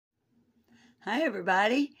Hi,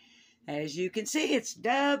 everybody. As you can see, it's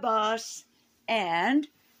Da Boss, and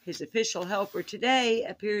his official helper today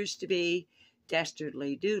appears to be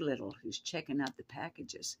Dastardly Doolittle, who's checking out the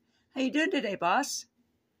packages. How you doing today, boss?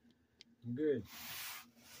 I'm good.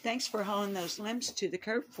 Thanks for hauling those limbs to the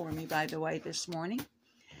curb for me, by the way, this morning.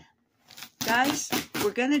 Guys,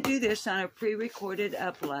 we're going to do this on a pre-recorded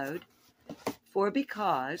upload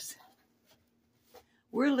because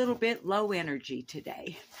we're a little bit low energy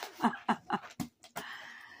today.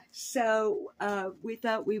 So we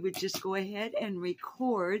thought we would just go ahead and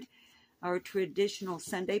record our traditional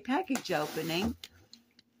Sunday package opening.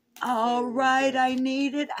 All right, I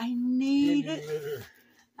need it. And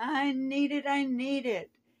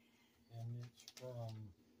it's from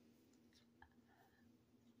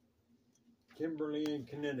Kimberly in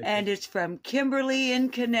Connecticut. And it's from Kimberly in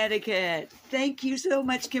Connecticut. Thank you so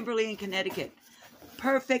much, Kimberly in Connecticut.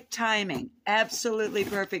 Perfect timing. Absolutely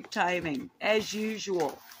perfect timing, as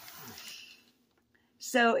usual.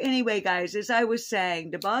 So anyway, guys, as I was saying,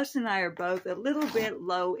 the boss and I are both a little bit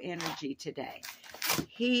low energy today.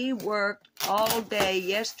 He worked all day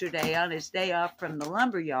yesterday on his day off from the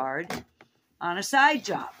lumber yard on a side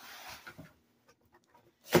job.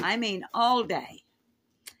 I mean, all day.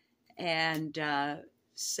 And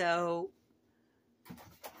so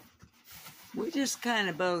we just kind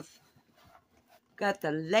of both got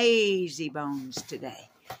the lazy bones today.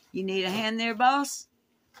 You need a hand there, boss?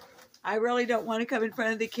 I really don't want to come in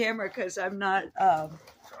front of the camera because I'm not. Oh,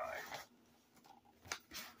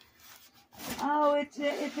 if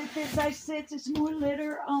it fits, I sit. It's more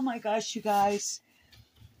litter. Oh my gosh, you guys!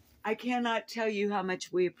 I cannot tell you how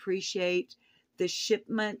much we appreciate the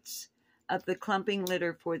shipments of the clumping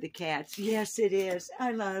litter for the cats. Yes, it is.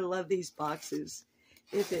 I love these boxes.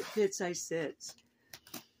 If it fits, I sit.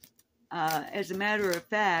 As a matter of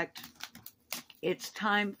fact, it's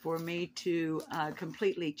time for me to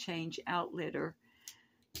completely change out litter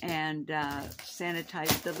and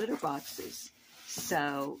sanitize the litter boxes.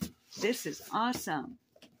 So this is awesome.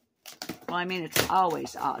 Well, I mean, it's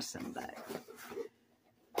always awesome, but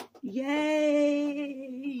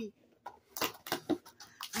yay!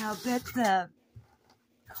 I'll bet the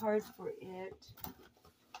card for it.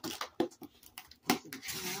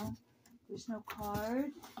 No, there's no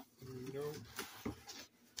card. No.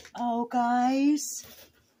 Oh, guys.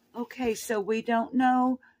 Okay, so we don't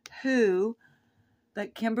know who,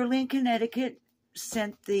 but Kimberly in Connecticut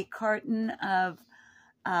sent the carton of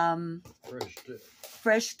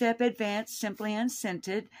Fresh Step Advanced Simply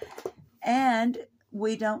Unscented, and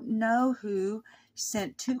we don't know who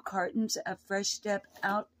sent 2 cartons of Fresh Step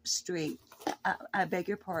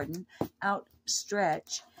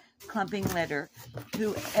Outstretch clumping litter.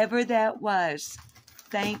 Whoever that was,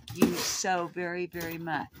 thank you so very, very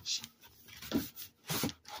much.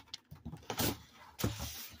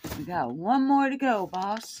 We got one more to go,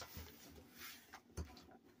 boss.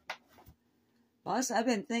 Boss, I've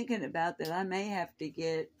been thinking about that. I may have to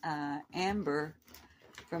get Amber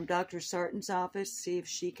from Dr. Sarton's office, see if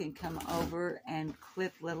she can come over and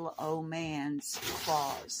clip little old man's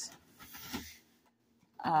claws.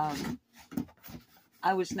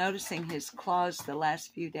 I was noticing his claws the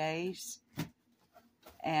last few days.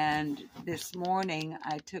 And this morning,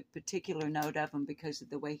 I took particular note of him because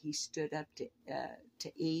of the way he stood up to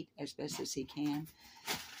eat as best as he can.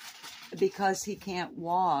 Because he can't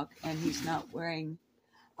walk and he's not wearing...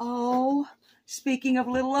 Oh, speaking of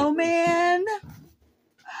little old man.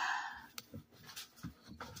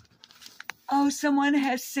 Oh, someone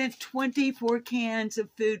has sent 24 cans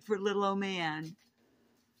of food for little old man.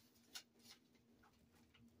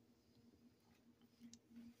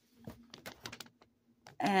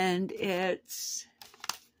 And it's,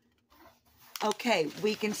 okay,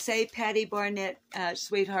 we can say Patty Barnett,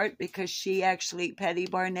 sweetheart, because Patty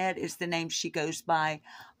Barnett is the name she goes by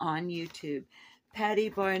on YouTube. Patty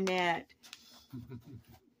Barnett,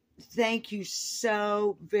 thank you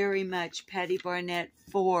so very much, Patty Barnett,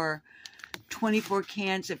 for 24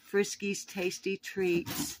 cans of Friskies Tasty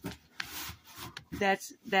Treats. That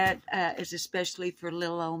is especially for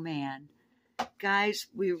little old man. Guys,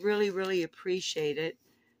 we really, really appreciate it.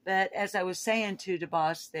 But as I was saying to the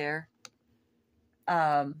boss there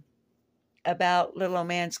about little old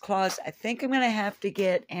man's claws, I think I'm going to have to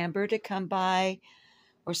get Amber to come by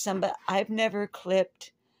or somebody. I've never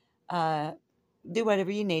clipped. Do whatever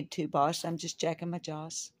you need to, boss. I'm just jacking my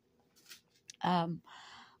jaws.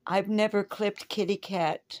 I've never clipped kitty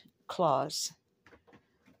cat claws.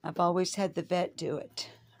 I've always had the vet do it.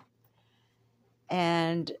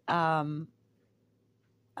 And I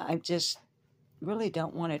just really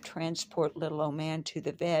don't want to transport little old man to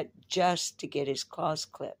the vet just to get his claws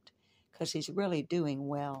clipped, because he's really doing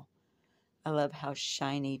well. I love how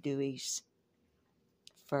shiny Dewey's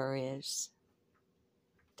fur is.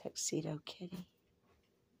 Tuxedo Kitty.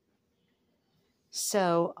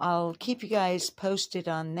 So I'll keep you guys posted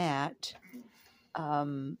on that.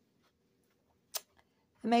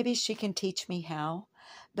 Maybe she can teach me how.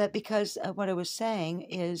 But because what I was saying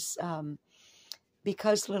is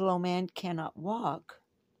because little old man cannot walk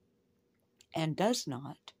and does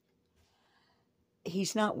not,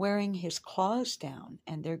 he's not wearing his claws down,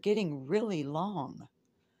 and they're getting really long.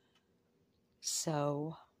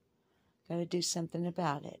 So, got to do something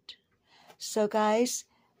about it. So, guys,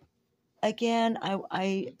 again,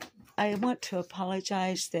 I want to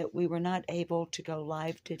apologize that we were not able to go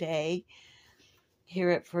live today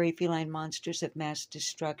here at Furry Feline Monsters of Mass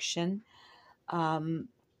Destruction. As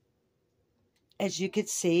you could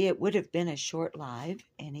see, it would have been a short live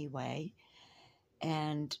anyway.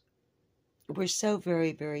 And we're so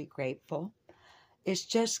very, very grateful. It's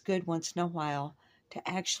just good once in a while to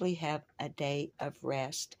actually have a day of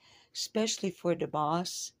rest, especially for the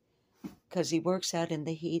boss, because he works out in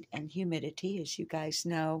the heat and humidity, as you guys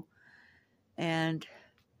know. And,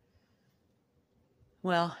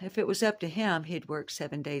 well, if it was up to him, he'd work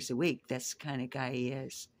 7 days a week. That's the kind of guy he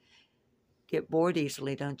is. Get bored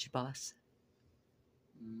easily, don't you, boss?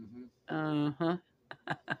 Uh-huh.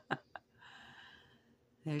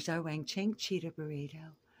 There's our Wang Ching Cheetah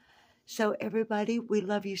Burrito. So, everybody, we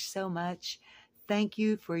love you so much. Thank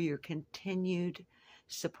you for your continued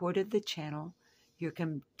support of the channel, your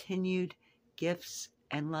continued gifts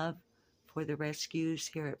and love for the rescues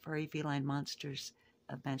here at Furry Feline Monsters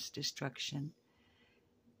of Mass Destruction.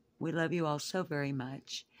 We love you all so very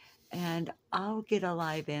much. And I'll get a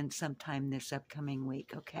live in sometime this upcoming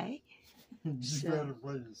week, okay? You gotta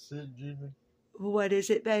play the Sid, Julie. What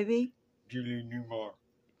is it, baby? Julie Newmar.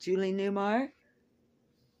 Julie Newmar?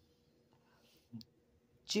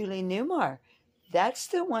 Julie Newmar. That's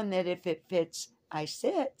the one that if it fits, I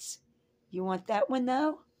sits. You want that one,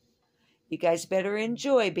 though? You guys better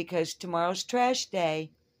enjoy because tomorrow's trash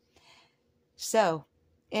day. So,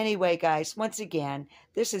 anyway, guys, once again,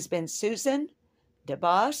 this has been Susan, the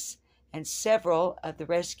boss, and several of the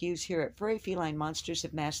rescues here at Furry Feline Monsters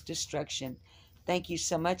of Mass Destruction. Thank you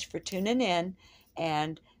so much for tuning in,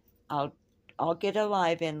 and I'll get a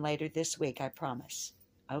live in later this week, I promise.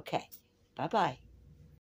 Okay, bye-bye.